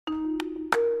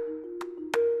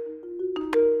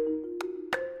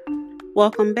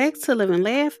Welcome back to Live and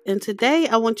Laugh, and today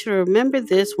I want you to remember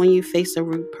this when you face a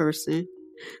rude person.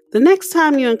 The next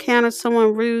time you encounter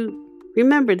someone rude,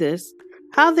 remember this.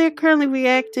 How they're currently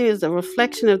reacting is a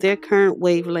reflection of their current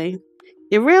wavelength.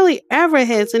 It rarely ever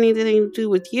has anything to do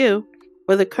with you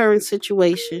or the current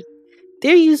situation.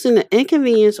 They're using the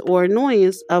inconvenience or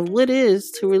annoyance of what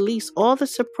is to release all the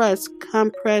suppressed,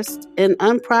 compressed, and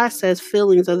unprocessed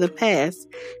feelings of the past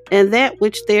and that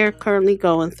which they're currently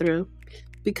going through.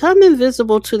 Become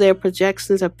invisible to their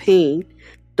projections of pain.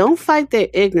 Don't fight their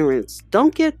ignorance.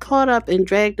 Don't get caught up and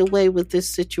dragged away with this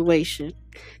situation.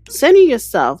 Center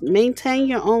yourself. Maintain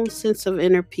your own sense of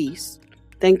inner peace.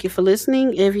 Thank you for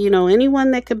listening. If you know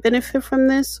anyone that could benefit from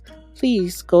this,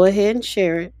 please go ahead and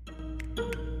share it.